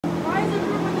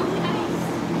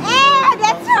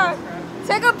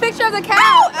Take a picture of the cow.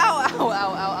 Ow, ow, ow, ow,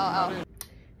 ow, ow.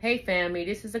 Hey family,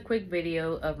 this is a quick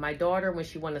video of my daughter when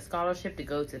she won a scholarship to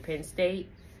go to Penn State.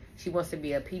 She wants to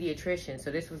be a pediatrician, so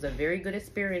this was a very good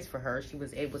experience for her. She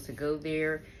was able to go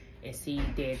there and see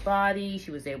dead bodies.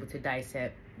 She was able to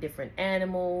dissect different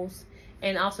animals.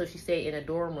 And also she stayed in a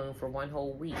dorm room for 1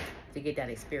 whole week to get that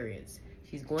experience.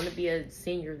 She's going to be a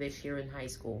senior this year in high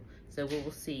school, so we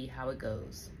will see how it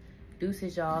goes.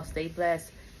 Deuces, y'all. Stay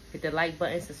blessed. Hit the like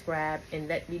button, subscribe, and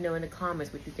let me know in the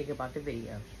comments what you think about the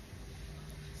video.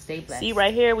 Stay blessed. See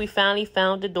right here, we finally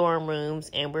found the dorm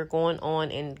rooms, and we're going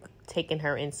on and taking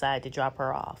her inside to drop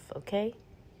her off, okay?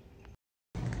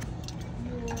 Your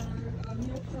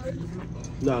meal card?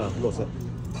 No, sir.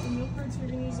 The meal cards, you're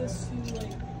going to use this to,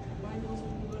 like, buy meals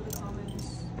when you go to the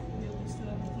commons. And you'll use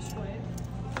the display.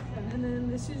 And then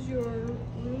this is your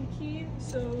room key.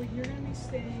 So you're going to be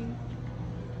staying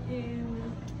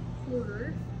in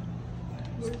Porter.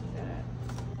 Where's that?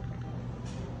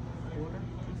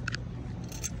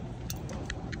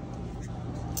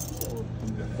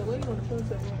 The lady on the phone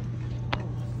said what?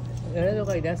 Yeah, that look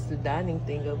like that's the dining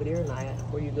thing over there, Naya,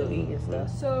 where you go eat and stuff.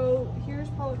 So here's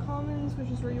Pollock Commons, which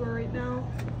is where you are right now.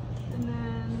 And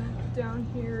then down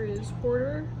here is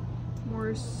Porter,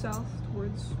 more south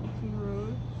towards King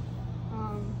Road.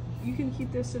 You can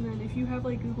keep this, and then if you have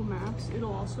like Google Maps,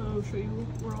 it'll also show you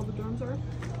where all the dorms are.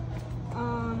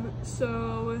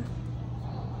 So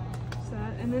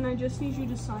that, and then I just need you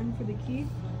to sign for the key.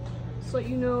 Just let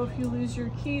you know if you lose your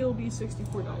key, it'll be a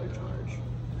 $64 charge.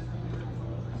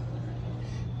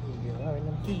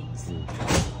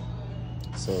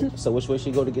 So which way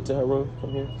she go to get to her room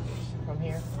from here? From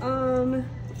here?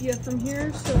 Yeah, from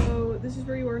here. So this is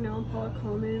where you are now in Pollock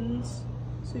Commons.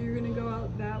 So you're gonna go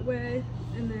out that way,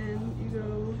 and then you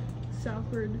go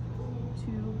southward to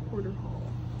Porter Hall.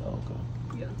 Oh, okay.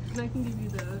 Yeah, and I can give you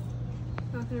the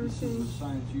map and everything. This is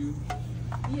assigned to you?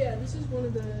 Yeah, this is one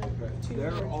of the two.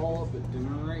 They're all up at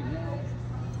dinner right now.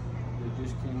 They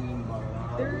just came in about an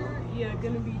hour ago. They're,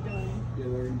 gonna be done. Yeah,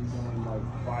 they're gonna be done in like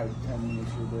 5-10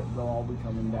 minutes, or they'll all be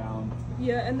coming down.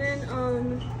 Yeah, and then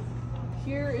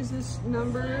here is this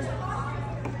number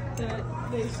that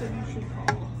they said you should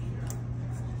call.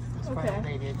 Okay.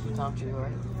 They did. You talked to her,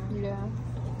 right? Yeah.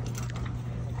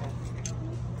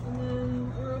 And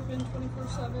then we're open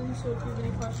 24/7, so if you have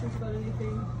any questions about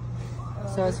anything,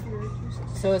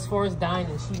 so as far as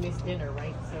dining, she missed dinner,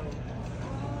 right? So.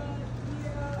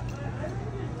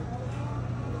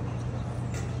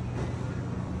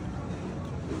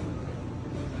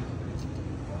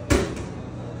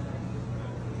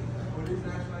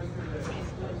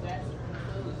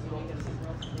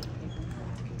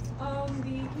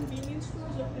 The convenience store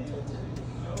is open until 10.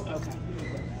 Okay.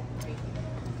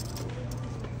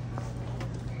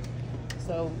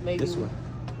 So maybe This way.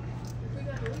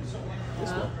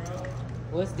 This way.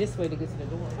 Well, it's this way to get to the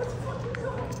door.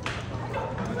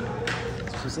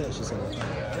 She said. We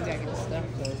gotta get the stuff,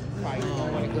 so probably you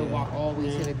don't want to go walk all the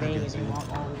way to the thing and then walk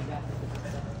all the way back to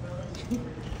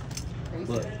the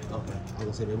But okay, I was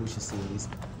gonna say maybe we should see at least.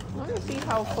 Let me see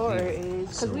how far it is,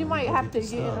 because we might have to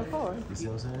get in a car. You see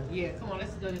what I'm saying? Yeah, come on,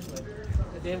 let's go this way.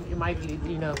 But then it might be,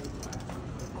 you know, the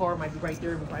car might be right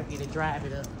there. We might be able to drive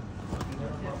it up. Oh,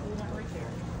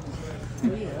 yeah.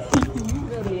 You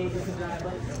know the able to drive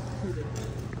up.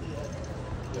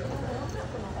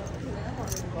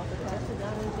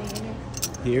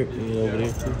 Here, over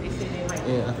there too. They said they might.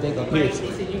 Yeah, I think up here. They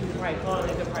said you can probably call it.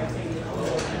 They could probably take it.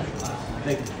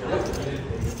 Thank you.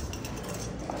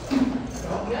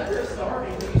 The other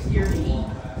starting when you're scared to eat.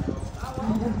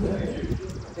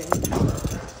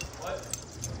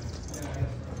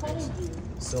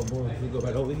 So boy, we go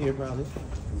right over here probably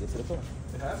and get to the car.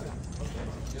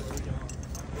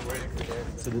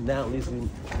 So then now at least we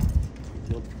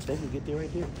think we get there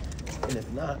right there. And if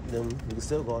not, then we can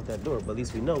still go out that door. But at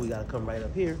least we know we gotta come right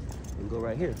up here and go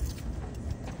right here.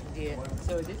 Yeah.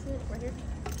 So is this it right here?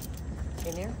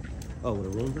 In there? Oh, with a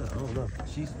room there? I don't know.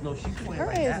 She pointed Her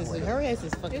right ass that way. her ass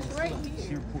is fucking. It's right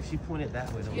here. She pointed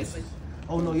that way though. Yes.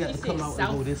 Oh no, you have She to come said out south,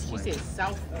 and go this way. She said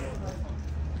south.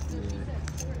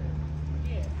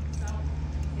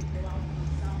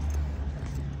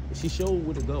 She showed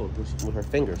where to go with her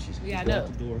finger. She Yeah, I go know. out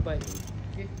the door. But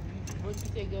once you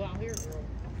say go out here, girl,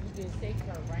 you can take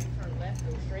turn right, turn left,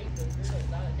 go straight, go through. There's a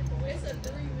lot of different ways. It's a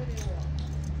 3-minute walk.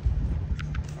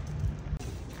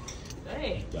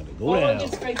 Hey, Got to go down.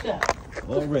 Get straight up.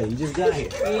 Already, you just got here.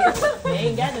 They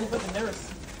ain't got nothing for the nurse.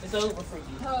 It's over for you.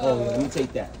 Oh, let me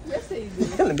take that. Yes, they do.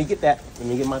 Let me get that. Let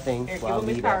me get my thing. Here, while I give him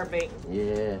his leave power that. bank.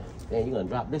 Yeah. Man, you gonna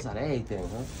drop this out of everything,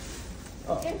 huh?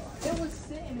 Oh. It was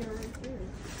sitting there right there.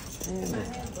 Yeah.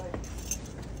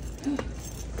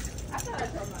 I thought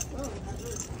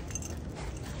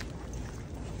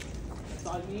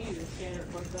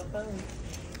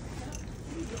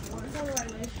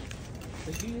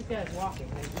But you just guys walking.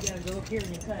 Like, you gotta go up here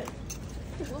and cut.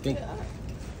 I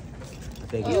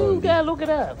think You gotta look it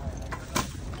up.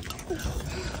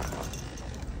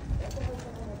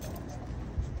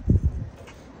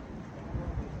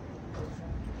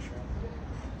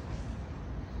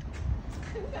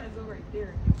 We gotta go right there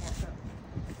and walk up.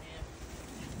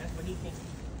 That's what he thinks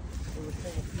it was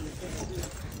saying he was gonna do.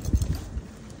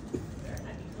 Better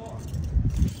not be far.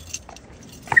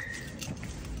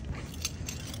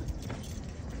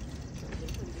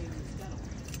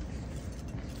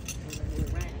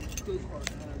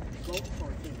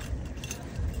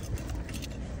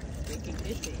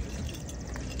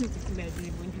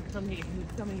 Imagine when you come here, if you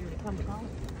come here to come to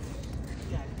college,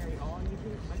 you gotta carry all your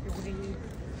shit, microwave,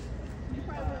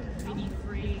 mini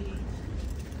fridge.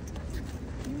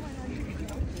 You might not even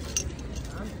know.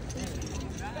 I'm saying.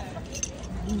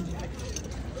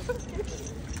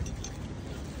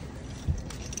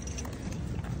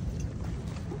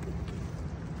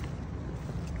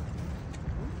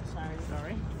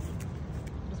 Sorry.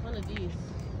 It's one of these.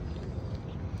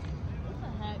 What the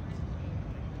heck?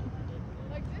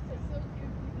 Like, this is so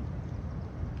cute.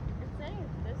 It's saying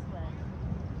it's this way.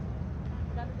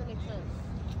 That doesn't make sense.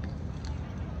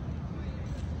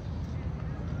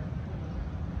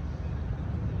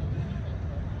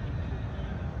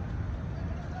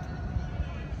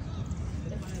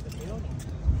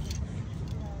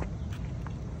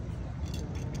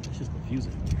 It's just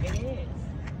confusing. It is.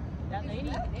 That lady.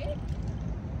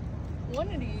 One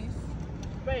of these.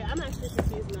 Right, I'm actually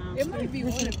confused now. It might be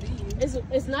one of these.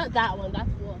 It's not that one. That's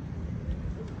one.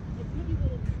 It could be the.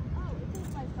 Oh, it says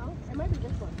by phone. It might be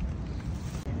this one.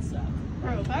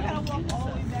 Bro, if I gotta walk all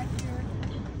the way back here.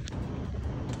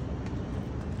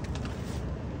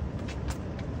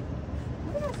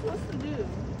 What am I supposed to do?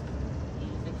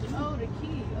 Oh, the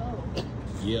key. Oh.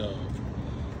 Yo.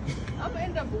 I'm gonna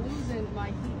end up losing my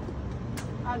key.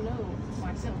 I know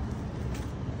myself.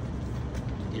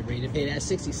 Get ready to pay that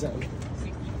 60-something.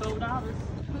 $64.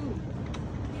 Who?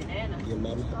 Your nana. Your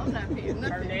mama. I'm not paying Her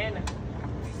nothing. nana.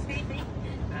 I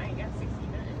ain't got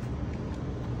 69.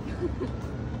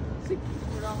 $64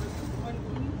 for one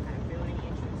key. I'm building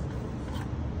interest.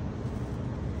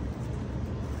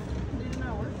 Did it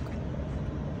not work?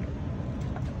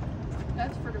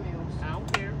 That's for the meals. I don't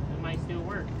care. It might still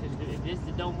work. Because if this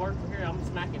don't work for her, I'm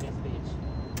smacking this bitch.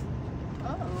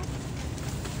 Oh.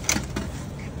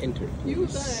 Enter. You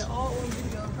done it all on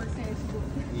video of her saying she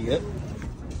was. Yep.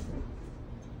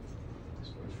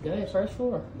 Go ahead, first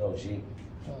floor. No, she.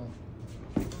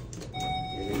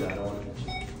 Here we got on.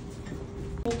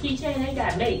 Well, keychain, they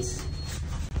got mace.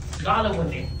 Dollar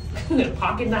women.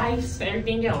 Pocket knives,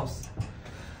 everything else.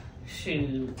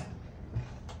 Shoot.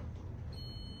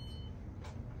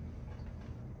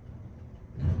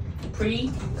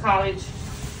 Pre-college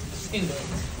student.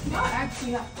 I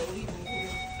actually have to leave in here.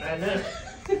 I know.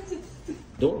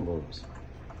 Dorm rooms.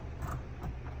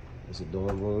 There's a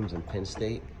dorm rooms in Penn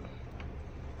State.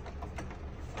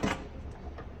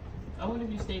 I wonder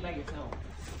if you stay by yourself.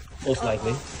 Most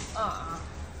likely.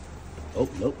 Oh,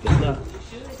 nope, guess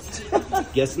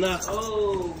not. Guess not.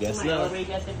 Oh, Guess somebody not. already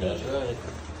got the That's bed. right.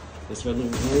 This her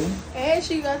little room. And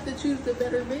she got to choose the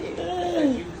better bed.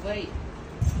 You was late.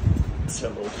 It's her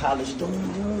little college dorm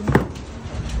room.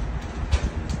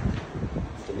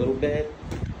 The little bed.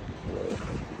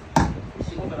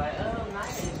 She gonna be like, oh,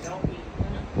 nice, don't be.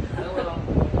 Oh, well.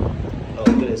 Oh,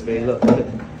 look at this, baby. Look, look.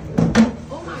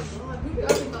 Oh my god, who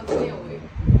got me my sandwich?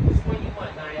 Which one you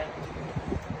want, Naya?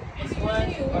 This one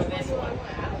or this one?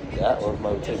 That one,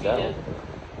 might take that one.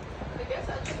 I guess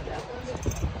I took that one.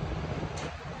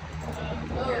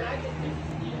 Oh, and I get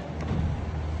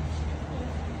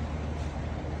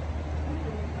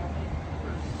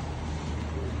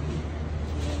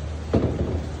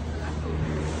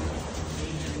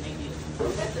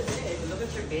Look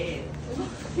at your bed.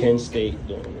 Penn State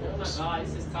dorm Oh my rooms.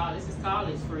 God, this is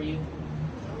college for you.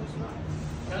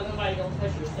 Tell nobody don't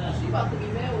touch your stuff. She about to be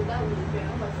mad with that little bed.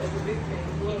 I'm about to take a big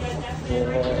You got bed. that bed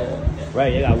right there?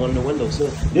 Right, they got one in the window too.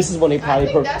 This is one they I probably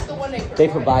think that's the one they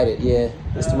provided. Yeah,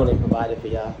 this is the one they provided for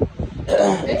y'all.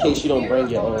 In case you don't bring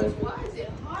your own. Why is it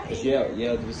hot? But yeah,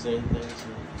 do the same thing.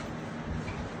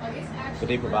 Like, it's actually But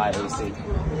they provide AC.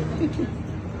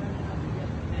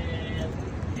 Man,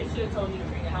 they should have told you to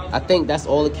bring a house. I think that's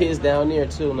all the kids down there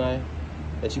too, Naya,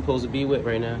 that you supposed to be with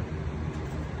right now.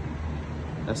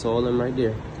 That's all of them right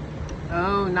there.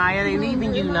 Oh, Naya, they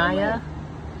leaving you, Naya.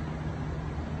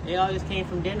 They all just came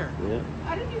from dinner. Yeah.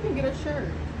 I didn't even get a shirt.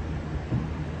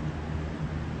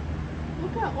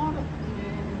 Look at all the.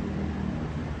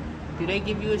 Do they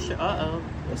give you a shirt? Uh-oh.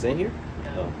 What's in here?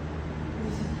 No.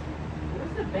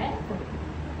 Where's the bathroom?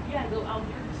 You gotta go out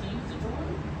here to use the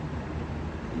toilet?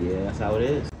 Yeah, that's how it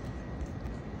is.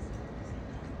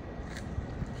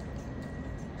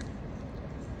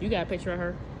 You got a picture of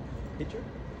her? Picture?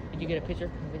 Did you get a picture?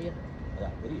 A video? I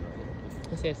got video.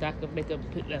 It says I could make a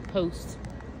post.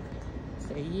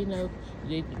 Say, you know,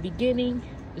 the beginning,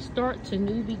 the start to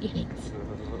new beginnings.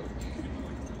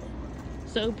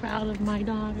 So proud of my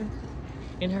daughter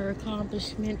and her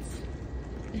accomplishments.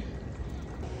 All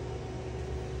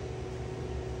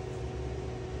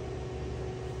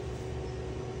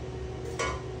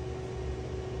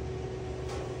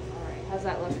right, how's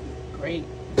that look? Great.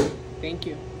 Thank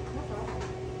you.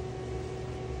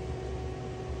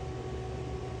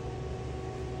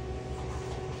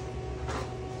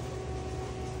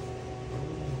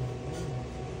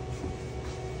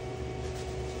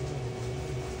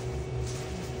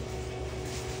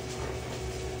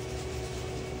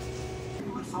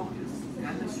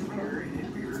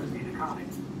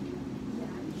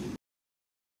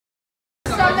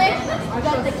 Stomach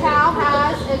that the cow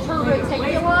has is her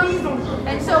reticulum,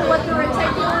 and so what the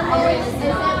reticulum is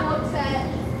it looks at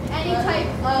any type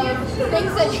of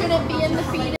things that shouldn't be in the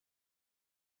fetus.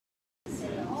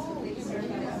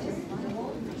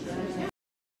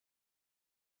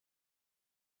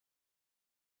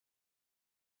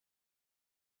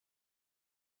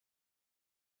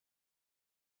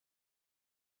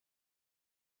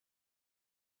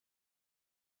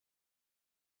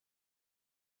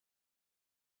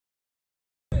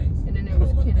 And then it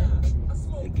was Kenneth.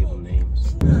 They give them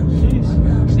names.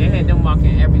 They had them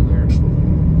walking everywhere.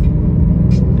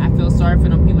 I feel sorry for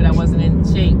them people that wasn't in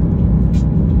shape.